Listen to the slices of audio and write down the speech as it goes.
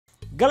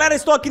Galera,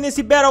 estou aqui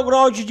nesse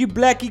Battleground de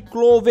Black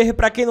Clover.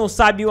 Pra quem não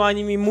sabe, um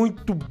anime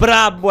muito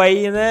brabo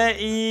aí, né?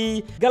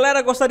 E,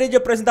 galera, gostaria de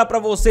apresentar pra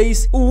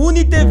vocês o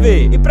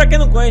UniTV. E pra quem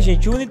não conhece,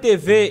 gente, o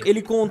UniTV,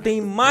 ele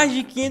contém mais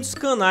de 500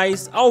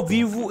 canais ao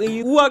vivo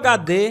em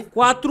UHD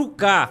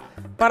 4K.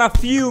 Para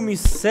filmes,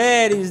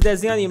 séries,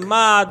 desenho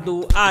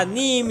animado,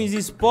 animes,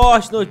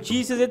 esporte,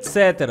 notícias,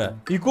 etc.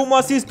 E como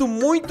assisto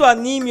muito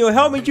anime, eu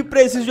realmente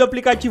preciso de um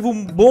aplicativo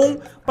bom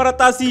para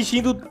estar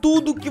assistindo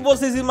tudo que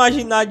vocês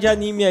imaginarem de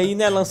anime aí,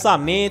 né?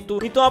 Lançamento.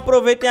 Então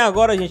aproveitem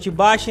agora, gente.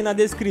 Baixem na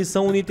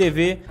descrição o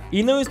UniTV.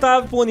 E não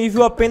está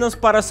disponível apenas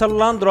para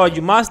celular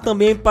Android, mas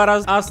também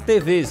para as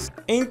TVs.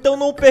 Então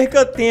não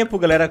perca tempo,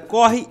 galera.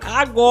 Corre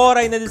agora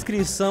aí na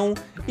descrição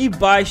e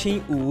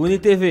baixem o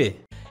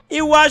UniTV.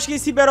 Eu acho que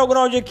esse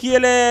Battleground aqui,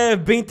 ele é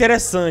bem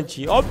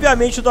interessante.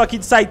 Obviamente eu tô aqui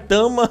de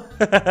Saitama,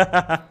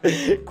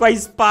 com a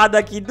espada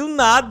aqui do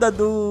nada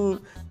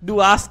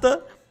do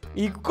Asta.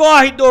 E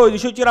corre, doido.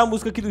 Deixa eu tirar a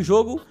música aqui do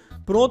jogo.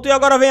 Pronto, e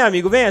agora vem,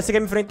 amigo. Vem, você quer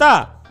me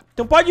enfrentar?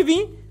 Então pode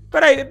vir.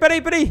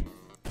 Peraí.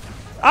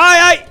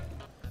 Ai.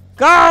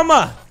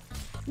 Calma.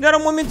 Não era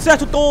o momento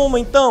certo, toma,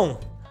 então.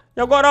 E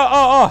agora,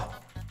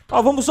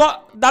 ó, vamos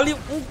só dar ali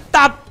um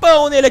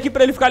tapão nele aqui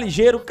pra ele ficar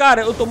ligeiro.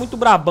 Cara, eu tô muito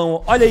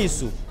brabão, olha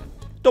isso.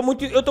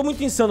 Eu tô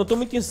muito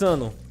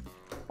insano.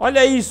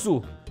 Olha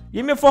isso.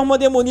 E minha forma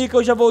demoníaca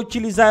eu já vou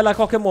utilizar ela a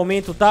qualquer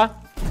momento,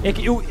 tá?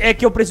 É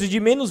que eu preciso de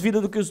menos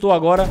vida do que eu estou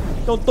agora.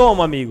 Então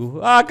toma, amigo.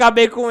 Ah,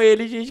 acabei com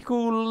ele, gente.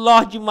 Com o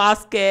Lord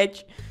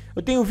Masquete.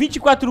 Eu tenho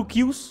 24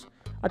 kills.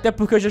 Até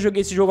porque eu já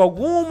joguei esse jogo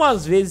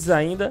algumas vezes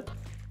ainda.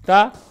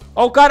 Tá?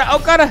 Ó o cara.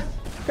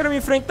 Quer me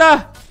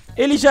enfrentar?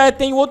 Ele já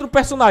tem outro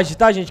personagem,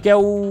 tá, gente? Que é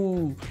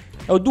o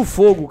do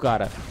fogo,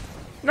 cara.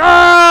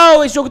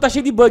 Não, esse jogo tá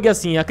cheio de bug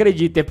assim,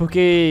 acredita. É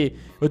porque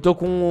eu tô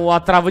com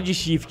a trava de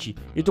shift.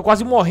 E tô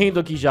quase morrendo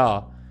aqui já,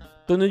 ó.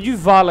 Tô indo de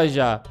vala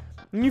já,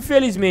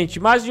 infelizmente.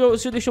 Mas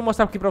deixa eu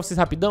mostrar aqui pra vocês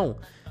rapidão.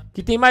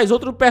 Que tem mais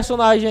outro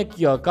personagem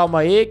aqui, ó. Calma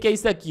aí, que é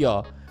esse aqui,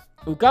 ó.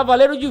 O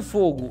Cavaleiro de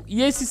Fogo.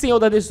 E esse Senhor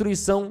da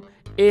Destruição,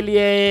 ele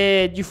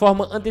é de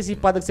forma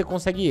antecipada que você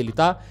consegue ele,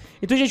 tá?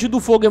 Então, gente, o do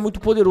fogo é muito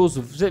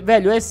poderoso.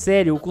 Velho, é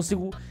sério, eu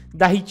consigo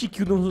dar hit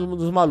kill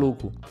nos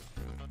malucos.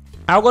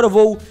 Agora eu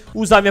vou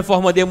usar minha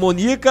forma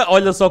demoníaca.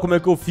 Olha só como é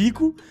que eu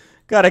fico.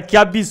 Cara, que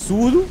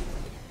absurdo.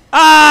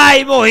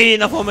 Ai, morri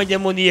na forma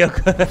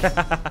demoníaca.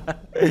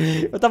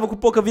 Eu tava com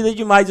pouca vida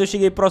demais. Eu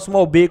cheguei próximo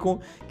ao Bacon,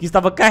 que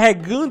estava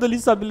carregando ali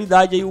sua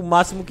habilidade aí o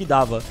máximo que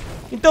dava.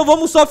 Então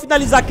vamos só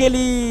finalizar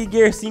aquele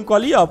Gear 5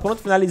 ali, ó.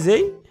 Pronto,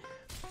 finalizei.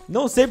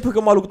 Não sei porque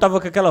o maluco tava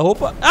com aquela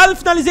roupa. Ah, não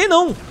finalizei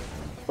não.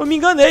 Eu me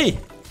enganei.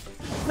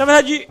 Na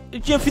verdade, eu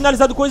tinha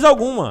finalizado coisa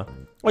alguma.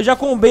 Eu já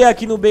combei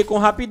aqui no Bacon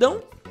rapidão.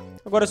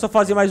 Agora é só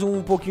fazer mais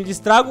um pouquinho de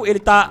estrago. Ele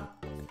tá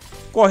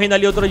correndo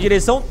ali em outra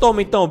direção.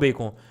 Toma então,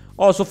 Bacon.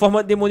 Ó, sua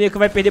forma demoníaca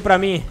vai perder pra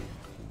mim.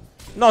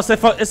 Nossa,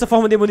 essa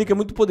forma demoníaca é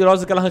muito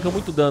poderosa, que ela arranca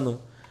muito dano.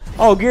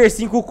 Ó, o Gear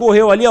 5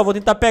 correu ali, ó. Vou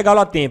tentar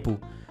pegá-lo a tempo.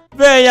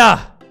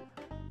 Venha!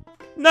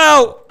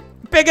 Não!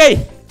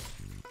 Peguei!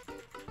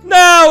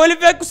 Não, ele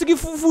vai conseguir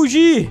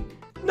fugir.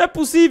 Não é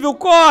possível,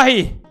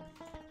 corre!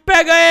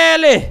 Pega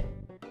ele!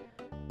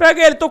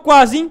 Pega ele, tô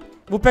quase, hein?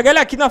 Vou pegar ele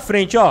aqui na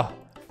frente, ó.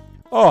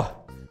 Ó.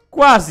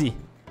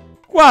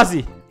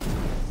 Quase.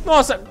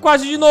 Nossa,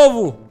 quase de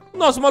novo.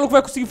 Nossa, o maluco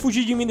vai conseguir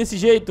fugir de mim desse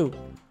jeito.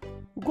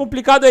 O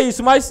complicado é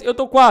isso, mas eu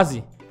tô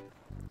quase.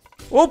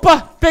 Opa,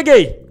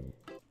 peguei.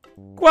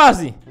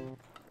 Quase.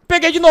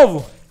 Peguei de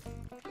novo.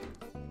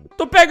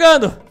 Tô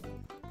pegando.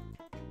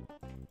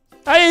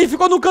 Aí,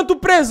 ficou no canto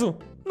preso.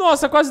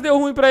 Nossa, quase deu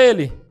ruim pra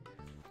ele.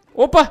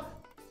 Opa.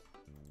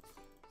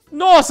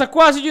 Nossa,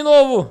 quase de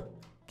novo.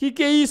 Que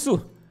é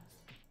isso?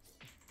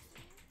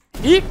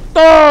 E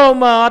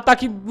toma!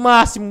 Ataque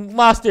máximo,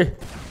 Master.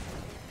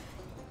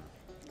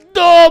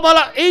 Toma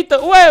lá!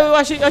 Eita! Ué, eu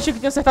achei que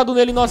tinha acertado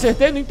nele e não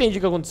acertei. Não entendi o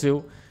que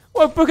aconteceu.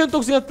 Ué, por que eu não tô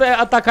conseguindo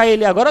atacar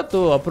ele agora?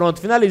 Tô, ó,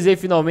 pronto, finalizei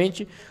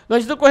finalmente. Não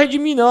adianta correr de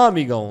mim não,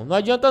 amigão. Não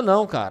adianta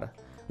não, cara.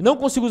 Não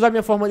consigo usar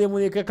minha forma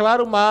demoníaca, é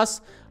claro.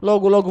 Mas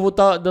logo vou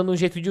estar dando um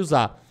jeito de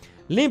usar.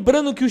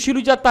 Lembrando que o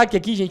estilo de ataque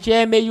aqui, gente,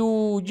 é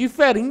meio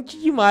diferente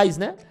demais,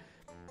 né?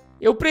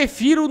 Eu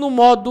prefiro no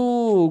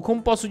modo,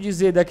 como posso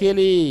dizer,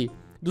 daquele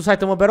do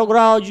Saitama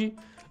Battleground.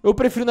 Eu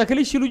prefiro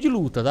naquele estilo de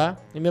luta, tá?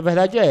 E minha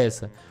verdade é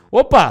essa.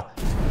 Opa!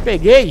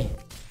 Peguei!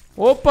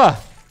 Opa!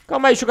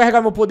 Calma aí, deixa eu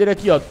carregar meu poder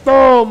aqui, ó.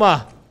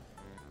 Toma!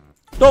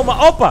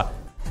 Toma! Opa!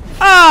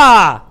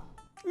 Ah!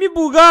 Me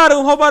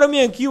bugaram, roubaram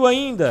minha kill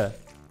ainda.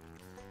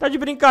 Tá de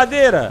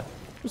brincadeira.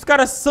 Os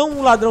caras são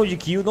um ladrão de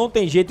kill, não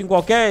tem jeito em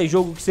qualquer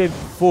jogo que você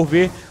for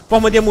ver.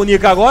 Forma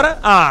demoníaca agora.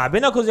 Ah,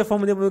 bem na coisa da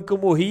forma demoníaca que eu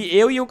morri,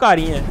 eu e o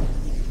carinha.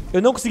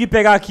 Eu não consegui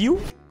pegar a kill.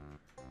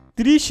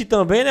 Triste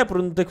também, né,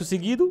 por não ter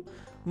conseguido.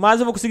 Mas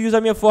eu vou conseguir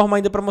usar minha forma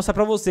ainda pra mostrar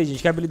pra vocês,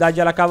 gente, que a habilidade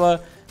ela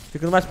acaba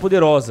ficando mais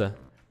poderosa.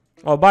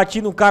 Ó,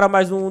 bati no cara,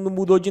 mas não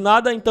mudou de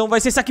nada. Então vai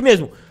ser isso aqui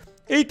mesmo.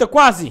 Eita,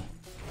 quase.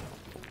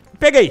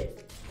 Peguei.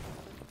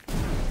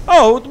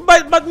 Ó,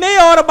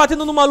 meia hora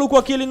batendo no maluco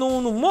aqui, ele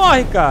não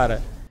morre,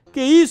 cara.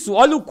 Que isso?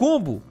 Olha o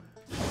combo.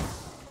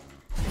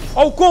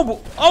 Ó o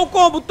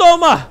combo,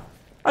 toma.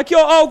 Aqui,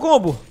 ó, ó o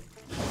combo.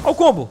 Ó o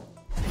combo.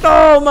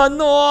 Toma,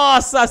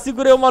 nossa,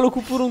 segurei o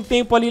maluco por um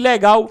tempo ali,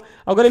 legal.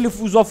 Agora ele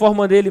usou a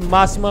forma dele,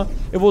 máxima.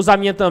 Eu vou usar a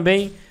minha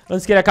também,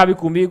 antes que ele acabe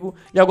comigo.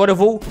 E agora eu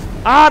vou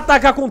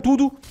atacar com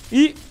tudo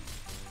e...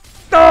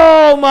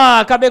 Toma,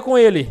 acabei com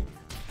ele.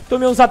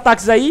 Tomei uns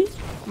ataques aí,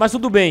 mas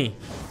tudo bem.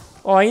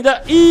 Ó,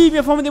 ainda... Ih,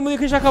 minha forma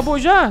demoníaca já acabou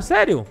já,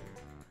 sério?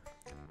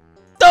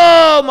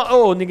 Toma!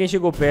 Oh, ninguém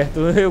chegou perto,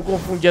 eu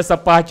confundi essa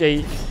parte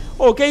aí.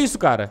 Oh, que isso,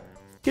 cara?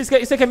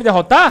 Você quer me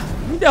derrotar?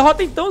 Me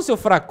derrota então, seu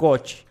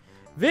fracote.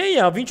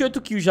 Venha,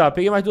 28 kills já.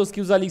 Peguei mais 2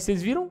 kills ali que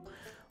vocês viram.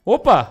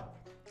 Opa!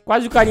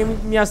 Quase o carinha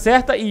me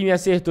acerta. Ih, me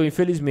acertou,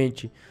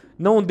 infelizmente.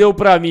 Não deu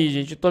pra mim,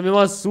 gente. Eu tomei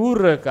uma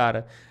surra,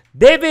 cara.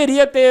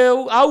 Deveria ter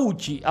a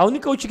ult. A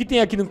única ult que tem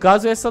aqui no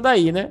caso é essa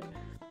daí, né?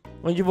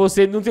 Onde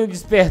você não tem o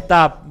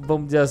despertar,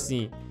 vamos dizer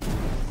assim.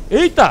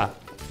 Eita!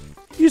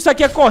 Isso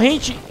aqui é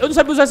corrente. Eu não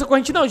sabia usar essa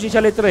corrente não, gente.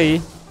 A letra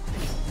E.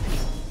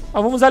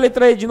 Ó, vamos usar a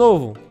letra E de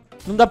novo.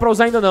 Não dá pra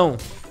usar ainda não.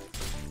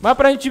 Mas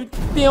pra gente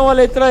ter uma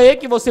letra E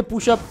que você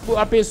puxa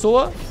a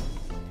pessoa.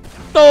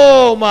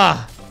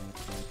 Toma!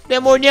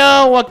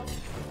 Demonião!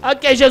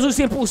 Aqui é Jesus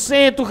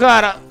 100%,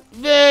 cara.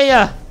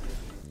 Venha!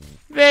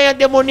 Venha,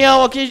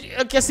 demonião! Aqui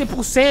é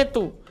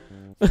 100%.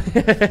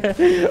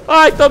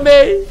 Ai,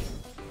 tomei!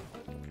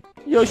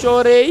 E eu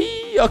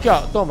chorei. Aqui,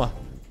 ó. Toma.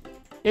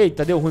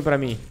 Eita, deu ruim pra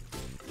mim.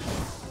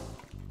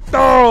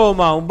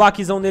 Toma! Um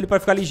baquezão nele pra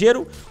ficar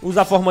ligeiro.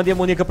 Usa a forma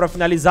demoníaca pra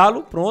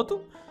finalizá-lo.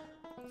 Pronto.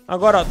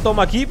 Agora,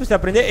 toma aqui pra você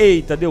aprender.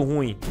 Eita, deu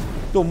ruim.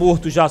 Tô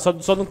morto já,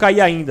 só não caí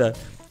ainda.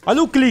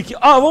 Olha o clique.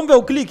 Ó, vamos ver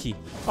o clique.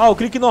 Ó, o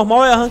clique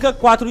normal arranca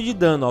 4 de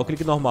dano, ó. O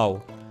clique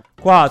normal.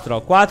 4, ó.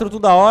 4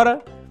 toda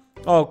hora.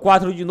 Ó,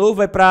 4 de novo,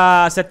 vai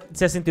pra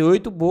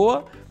 68.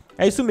 Boa.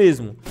 É isso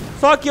mesmo.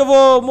 Só que eu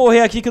vou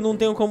morrer aqui que eu não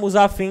tenho como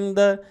usar a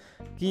fenda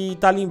que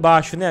tá ali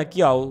embaixo, né?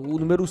 Aqui, ó, o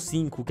número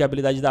 5, que é a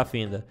habilidade da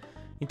fenda.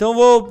 Então eu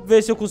vou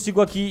ver se eu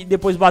consigo aqui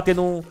depois bater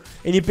num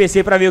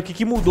NPC pra ver o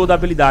que mudou da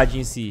habilidade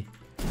em si.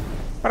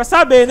 Pra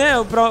saber, né,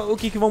 o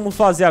que vamos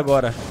fazer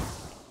agora.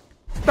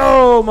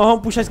 Toma,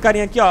 vamos puxar esse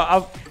carinha aqui,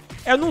 ó.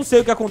 Eu não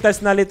sei o que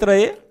acontece na letra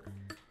E.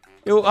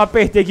 Eu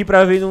apertei aqui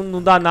pra ver,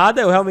 não dá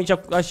nada. Eu realmente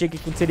achei que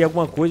seria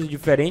alguma coisa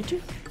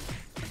diferente.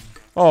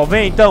 Ó,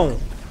 vem então.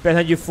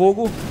 Perna de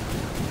fogo.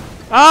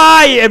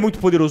 Ai, é muito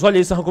poderoso. Olha,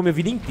 isso arrancou minha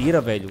vida inteira,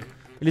 velho.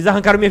 Eles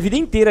arrancaram minha vida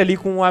inteira ali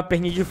com a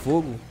perninha de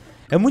fogo.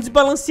 É muito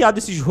desbalanceado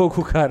esse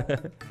jogo,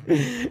 cara.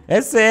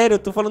 É sério, eu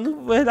tô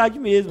falando verdade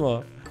mesmo,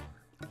 ó.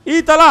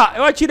 Ih, tá lá,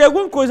 eu atirei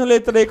alguma coisa na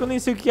letra E que eu nem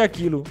sei o que é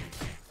aquilo.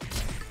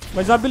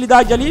 Mas uma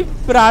habilidade ali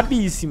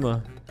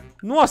brabíssima.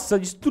 Nossa,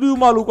 destruiu o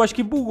maluco, acho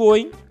que bugou,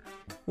 hein.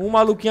 Um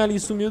maluquinho ali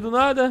sumiu do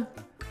nada.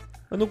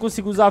 Eu não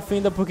consigo usar a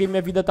fenda porque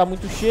minha vida tá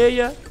muito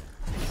cheia.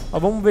 Ó,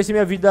 vamos ver se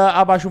minha vida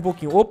abaixa um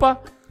pouquinho. Opa.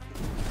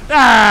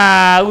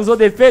 Ah, usou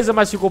defesa,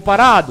 mas ficou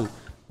parado.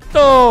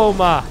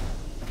 Toma.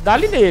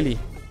 Dá-lhe nele.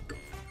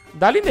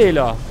 Dá-lhe nele,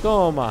 ó.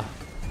 Toma.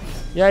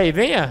 E aí,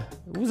 venha.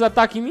 Usa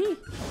ataque em mim.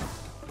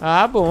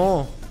 Ah,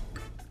 bom.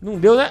 Não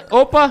deu, né?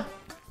 Opa.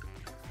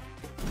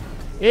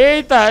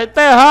 Eita,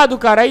 tá errado,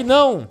 cara. Aí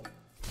não.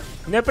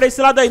 Não é pra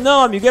esse lado aí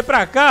não, amigo. É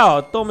pra cá,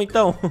 ó. Toma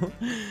então.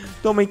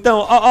 Toma então.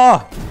 Ó,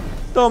 ó.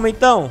 Toma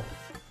então.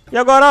 E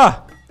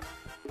agora, ó.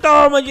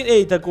 Toma de...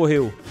 Eita,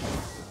 correu.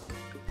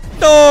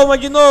 Toma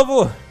de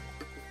novo.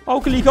 Ó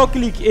o clique, ó o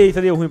clique.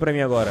 Eita, deu ruim pra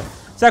mim agora.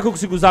 Será que eu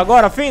consigo usar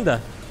agora a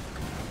fenda?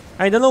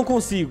 Ainda não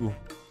consigo.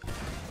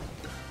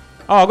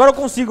 Ó, agora eu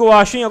consigo, eu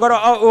acho, hein? Agora,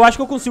 ó, eu acho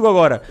que eu consigo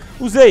agora.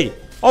 Usei.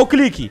 Ó o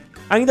clique.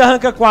 Ainda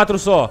arranca 4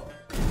 só.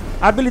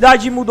 A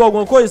habilidade mudou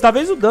alguma coisa?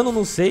 Talvez o dano,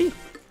 não sei.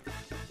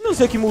 Não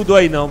sei o que mudou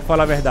aí não, pra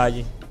falar a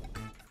verdade.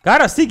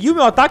 Cara, seguiu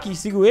meu ataque?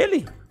 Seguiu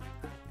ele?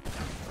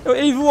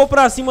 Ele voou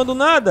pra cima do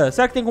nada.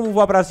 Será que tem como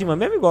voar pra cima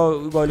mesmo?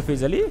 Igual ele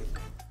fez ali?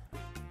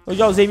 Eu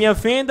já usei minha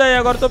fenda e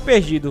agora eu tô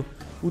perdido.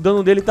 O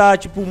dano dele tá,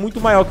 tipo, muito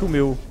maior que o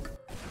meu.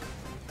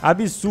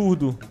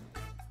 Absurdo.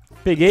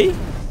 Peguei.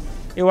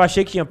 Eu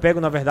achei que tinha pego,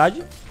 na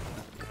verdade.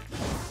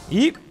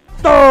 E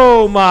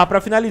toma!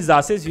 Pra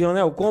finalizar. Vocês viram,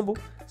 né? O combo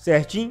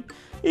certinho.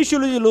 E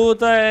estilo de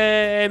luta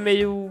é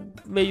meio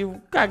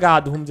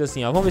cagado, vamos dizer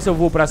assim, ó. Vamos ver se eu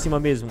vou pra cima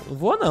mesmo. Não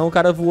vou não, o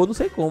cara voou, não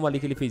sei como ali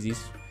que ele fez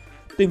isso.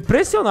 Tô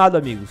impressionado,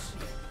 amigos.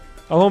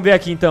 Ó, vamos ver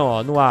aqui então,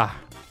 ó, no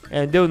ar.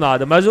 É, não deu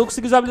nada, mas eu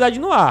consegui usar a habilidade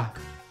no ar.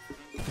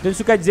 Então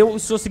isso quer dizer,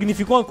 isso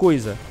significa uma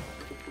coisa.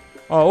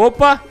 Ó,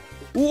 opa.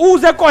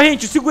 Usa a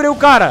corrente, segurei o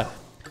cara.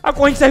 A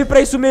corrente serve pra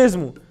isso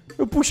mesmo.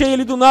 Eu puxei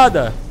ele do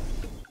nada.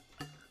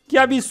 Que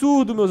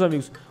absurdo, meus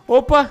amigos.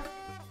 Opa.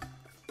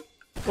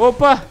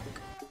 Opa.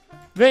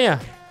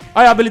 Venha.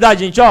 Olha a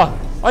habilidade, gente, ó.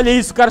 Olha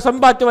isso, o cara só me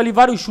bateu ali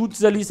vários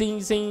chutes ali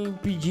sem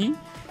pedir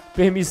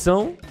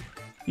permissão.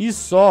 E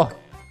só.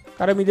 O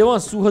cara me deu uma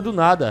surra do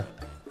nada.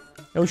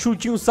 É um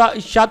chutinho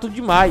chato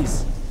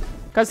demais.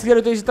 Caso queira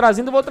eu esteja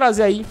trazendo, eu vou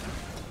trazer aí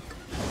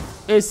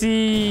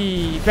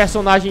esse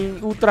personagem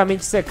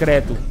ultramente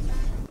secreto.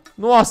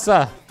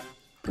 Nossa.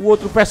 O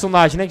outro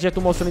personagem, né, que já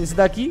tô mostrando esse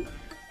daqui.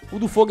 O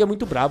do fogo é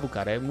muito brabo,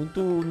 cara. É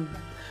muito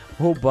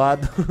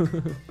roubado.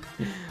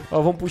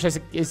 Ó, vamos puxar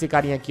esse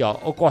carinha aqui, ó.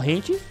 O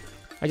corrente.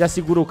 Aí já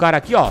segura o cara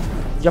aqui, ó.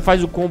 Já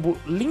faz o combo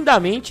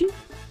lindamente.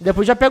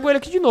 Depois já pego ele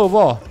aqui de novo,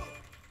 ó.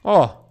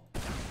 Ó.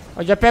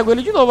 Já pego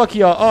ele de novo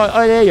aqui, ó.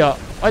 Olha aí, ó.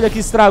 Olha que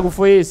estrago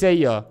foi esse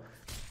aí, ó.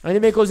 Ainda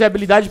bem que eu usei a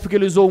habilidade porque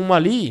ele usou uma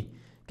ali,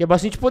 que é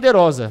bastante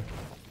poderosa.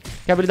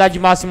 Que é a habilidade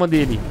máxima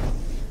dele.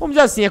 Vamos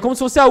dizer assim, é como se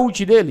fosse a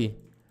ult dele.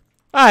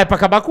 Ah, é pra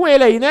acabar com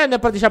ele aí, né? Não é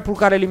pra deixar pro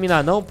cara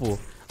eliminar não, pô.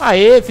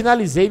 Aê,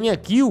 finalizei minha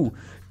kill.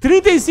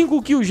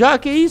 35 kills já,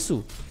 que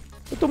isso?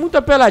 Eu tô muito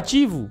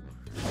apelativo.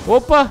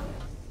 Opa.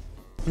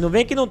 Não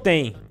vem que não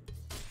tem.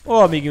 Ô,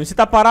 amiguinho, você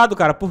tá parado,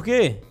 cara, por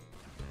quê?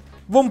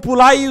 Vamos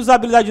pular e usar a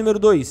habilidade número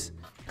 2.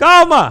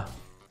 Calma!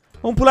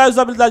 Vamos pular e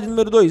usar a habilidade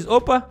número 2.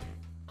 Opa!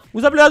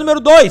 Usa a habilidade número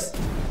 2.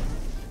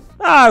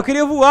 Ah, eu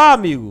queria voar,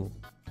 amigo.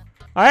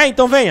 Ah, é?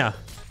 Então venha.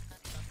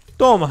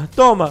 Toma,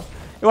 toma.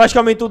 Eu acho que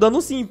aumentou o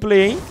dano sim,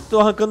 play, hein? Tô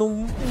arrancando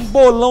um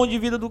bolão de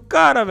vida do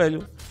cara,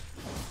 velho.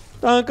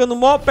 Tô arrancando o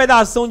maior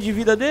pedação de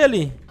vida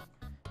dele.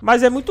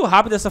 Mas é muito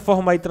rápido essa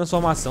forma aí de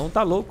transformação,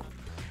 tá louco?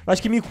 Eu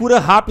acho que me cura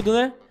rápido,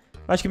 né?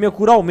 Acho que minha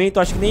cura aumenta,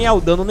 acho que nem é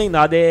o dano nem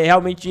nada. É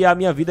realmente a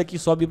minha vida que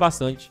sobe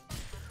bastante.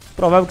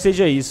 Provável que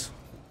seja isso.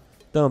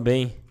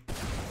 Também.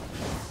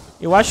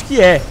 Eu acho que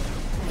é.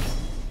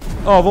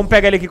 Ó, vamos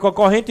pegar ele aqui com a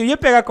corrente. Eu ia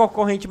pegar com a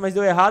corrente, mas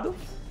deu errado.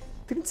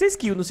 36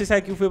 kills, não sei se a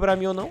kill foi pra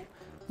mim ou não.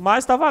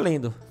 Mas tá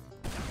valendo.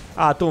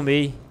 Ah,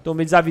 tomei.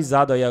 Tomei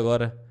desavisado aí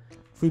agora.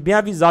 Fui bem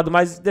avisado,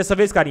 mas dessa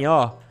vez, carinha,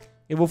 ó.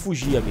 Eu vou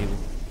fugir, amigo.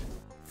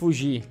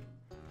 Fugir.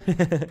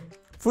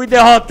 Fui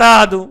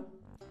derrotado.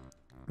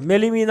 Me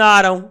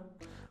eliminaram.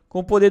 Com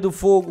o poder do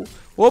fogo.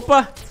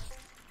 Opa!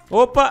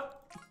 Opa!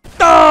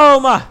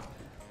 Toma!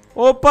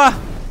 Opa!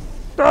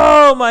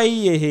 Toma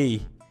aí,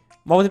 errei.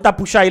 Mas vou tentar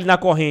puxar ele na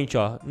corrente,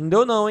 ó. Não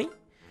deu não, hein?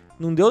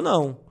 Não deu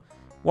não.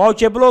 O Alt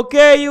é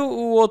bloqueio,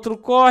 o outro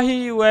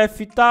corre, o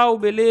F tal,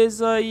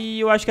 beleza.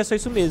 E eu acho que é só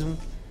isso mesmo.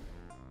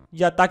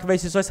 De ataque vai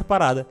ser só essa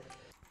parada.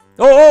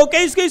 Ô, que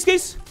isso, que isso, que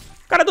isso?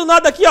 Cara do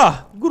nada aqui, ó.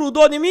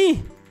 Grudou em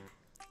mim.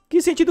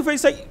 Que sentido fez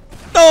isso aí?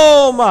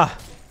 Toma!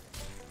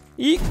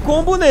 E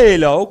combo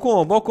nele, ó. O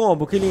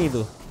combo, que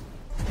lindo.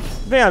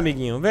 Venha,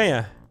 amiguinho,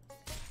 venha.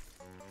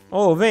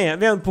 Ô, venha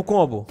pro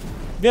combo.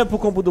 Venha pro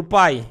combo do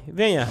pai,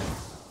 venha.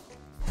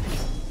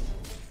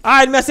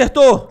 Ah, ele me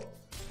acertou.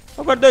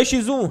 Agora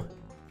 2x1.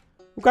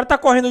 O cara tá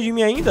correndo de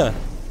mim ainda?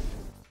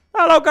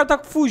 Ah lá, o cara tá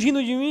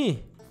fugindo de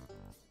mim.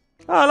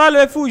 Ah lá, ele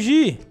vai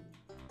fugir.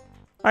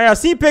 Aí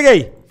assim,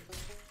 peguei.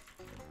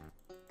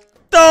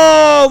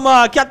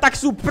 Toma, que ataque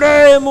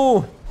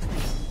supremo.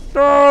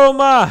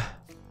 Toma.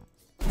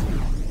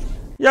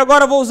 E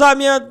agora eu vou usar a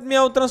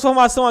minha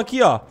transformação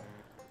aqui, ó.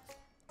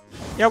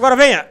 E agora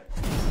venha.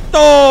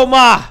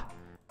 Toma.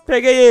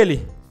 Peguei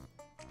ele.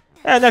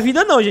 É, na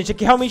vida não, gente.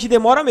 Aqui realmente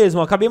demora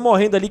mesmo. Eu acabei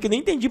morrendo ali que eu nem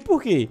entendi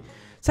por quê.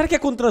 Será que é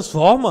quando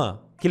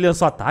transforma que ele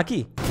lança um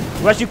ataque?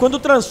 Eu acho que quando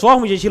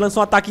transforma, gente, ele lança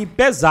um ataque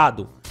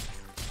pesado.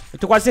 Eu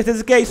tenho quase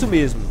certeza que é isso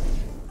mesmo.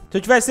 Se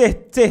eu tiver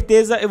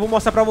certeza, eu vou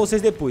mostrar pra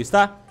vocês depois,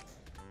 tá?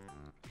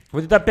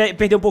 Vou tentar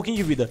perder um pouquinho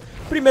de vida.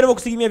 Primeiro eu vou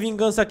conseguir minha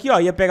vingança aqui, ó.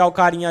 Ia pegar o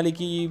carinha ali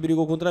que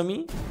brigou contra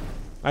mim.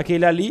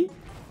 Aquele ali.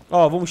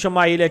 Ó, vamos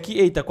chamar ele aqui.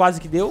 Eita, quase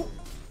que deu.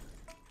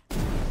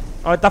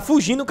 Ó, ele tá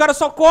fugindo. O cara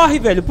só corre,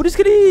 velho. Por isso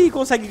que ele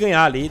consegue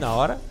ganhar ali na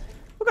hora.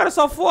 O cara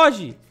só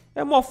foge.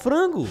 É mó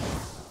frango.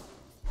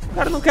 O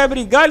cara não quer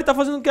brigar. Ele tá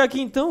fazendo o que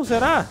aqui então?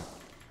 Será?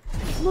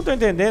 Não tô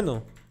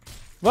entendendo.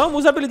 Vamos,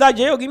 usa a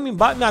habilidade aí. Alguém me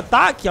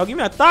ataque. Alguém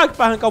me ataque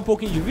pra arrancar um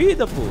pouquinho de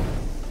vida, pô.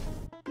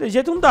 De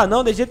jeito não dá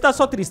não, de jeito tá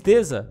só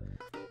tristeza.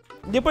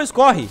 Depois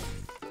corre.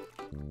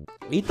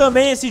 E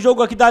também esse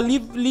jogo aqui dá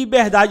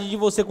liberdade de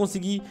você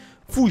conseguir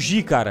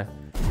fugir, cara.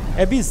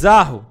 É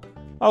bizarro.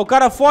 Ó, o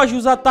cara foge,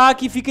 usa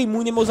ataque e fica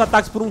imune aos meus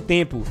ataques por um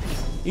tempo.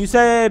 Isso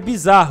é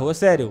bizarro, é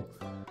sério.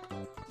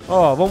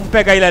 Ó, vamos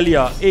pegar ele ali,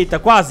 ó. Eita,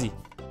 quase.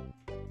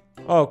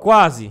 Ó,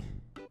 quase.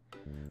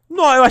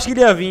 Não, eu acho que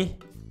ele ia vir.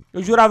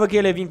 Eu jurava que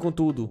ele ia vir com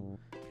tudo.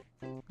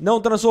 Não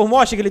transformou,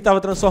 achei que ele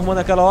tava transformando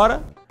naquela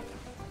hora.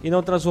 E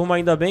não transformou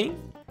ainda bem.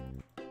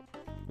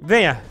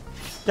 Venha.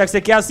 Já que você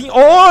quer assim.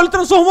 Oh, ele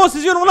transformou,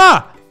 vocês viram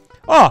lá?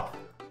 Ó.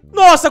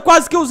 Nossa,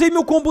 quase que eu usei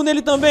meu combo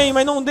nele também,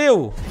 mas não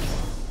deu.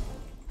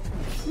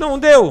 Não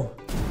deu.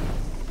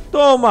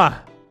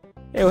 Toma.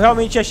 Eu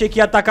realmente achei que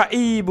ia atacar.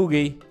 Ih,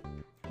 buguei.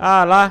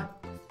 Ah, lá.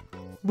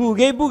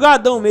 Buguei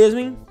bugadão mesmo,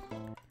 hein.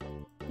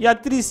 E a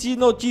triste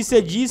notícia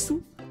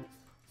disso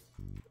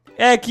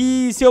é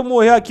que se eu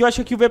morrer aqui, eu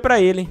acho que vai pra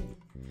ele, hein.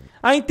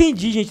 Ah,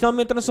 entendi, gente. Então a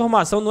minha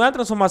transformação não é a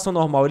transformação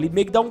normal. Ele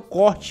meio que dá um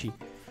corte.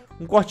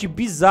 Um corte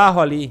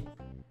bizarro ali.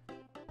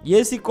 E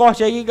esse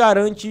corte aí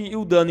garante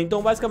o dano.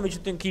 Então, basicamente,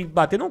 eu tenho que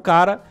bater no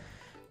cara,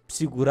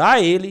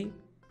 segurar ele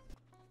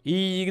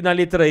e ir na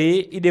letra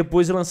E e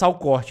depois lançar o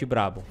corte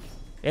brabo.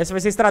 Essa vai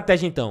ser a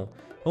estratégia, então.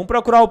 Vamos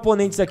procurar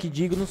oponentes aqui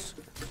dignos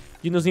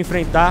de nos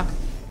enfrentar.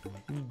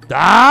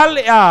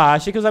 Dale! Ah,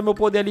 achei que ia usar meu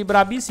poder ali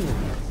brabíssimo.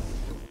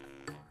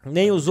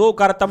 Nem usou. O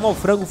cara tá mal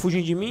frango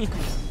fugindo de mim.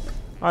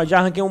 Ó, já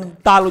arranquei um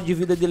talo de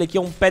vida dele aqui,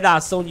 um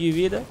pedação de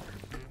vida.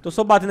 Tô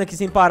só batendo aqui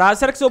sem parar.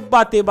 Será que se eu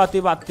bater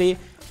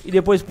e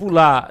depois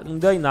pular, não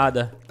deu em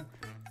nada?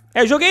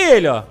 É, eu joguei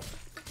ele, ó.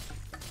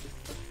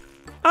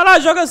 Ah lá,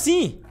 joga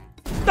assim.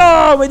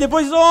 Toma, e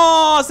depois...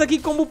 Nossa, que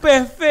combo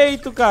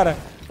perfeito, cara.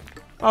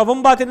 Ó,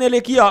 vamos bater nele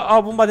aqui, ó.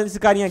 Ó, vamos bater nesse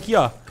carinha aqui,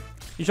 ó.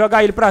 E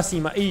jogar ele pra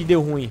cima. Ih,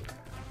 deu ruim.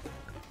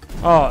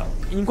 Ó,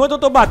 enquanto eu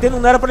tô batendo,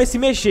 não era pra ele se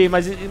mexer,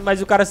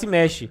 mas o cara se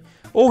mexe.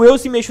 Ou eu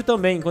se mexo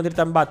também, enquanto ele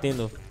tá me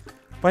batendo.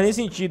 Faz nem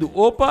sentido.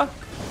 Opa.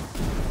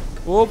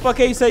 Opa,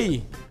 que é isso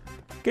aí?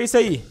 Que é isso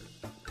aí?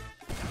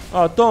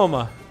 Ó,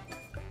 toma.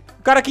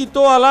 O cara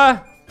quitou, ó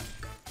lá.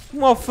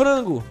 Ó,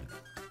 frango.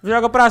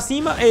 Joga pra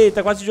cima.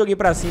 Eita, quase joguei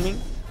pra cima, hein?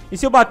 E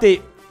se eu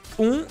bater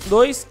 1,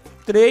 2,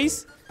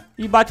 3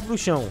 e bate pro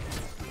chão?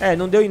 É,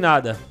 não deu em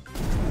nada.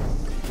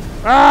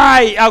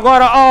 Ai,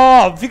 agora,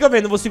 ó, fica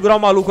vendo, vou segurar o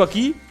maluco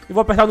aqui e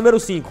vou apertar o número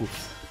 5.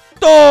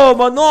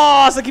 Toma,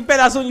 nossa, que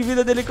pedaço de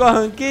vida dele que eu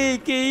arranquei,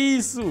 que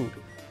isso?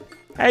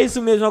 É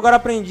isso mesmo, agora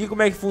aprendi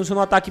como é que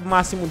funciona o ataque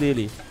máximo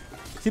dele.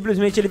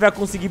 Simplesmente ele vai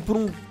conseguir por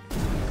um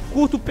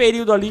curto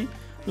período ali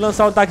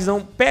lançar um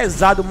ataquezão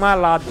pesado,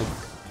 malado.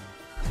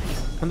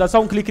 Vou dar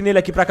só um clique nele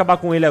aqui pra acabar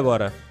com ele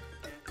agora.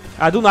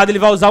 Ah, do nada ele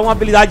vai usar uma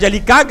habilidade ali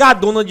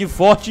cagadona de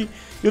forte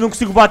e eu não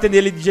consigo bater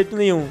nele de jeito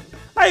nenhum.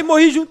 Aí,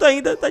 morri junto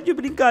ainda, tá de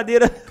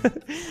brincadeira.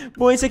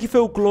 Bom, esse aqui foi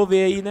o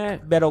Clover aí, né?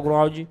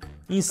 Battleground,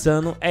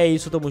 insano. É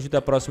isso, tamo junto, até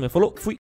a próxima. Falou, fui.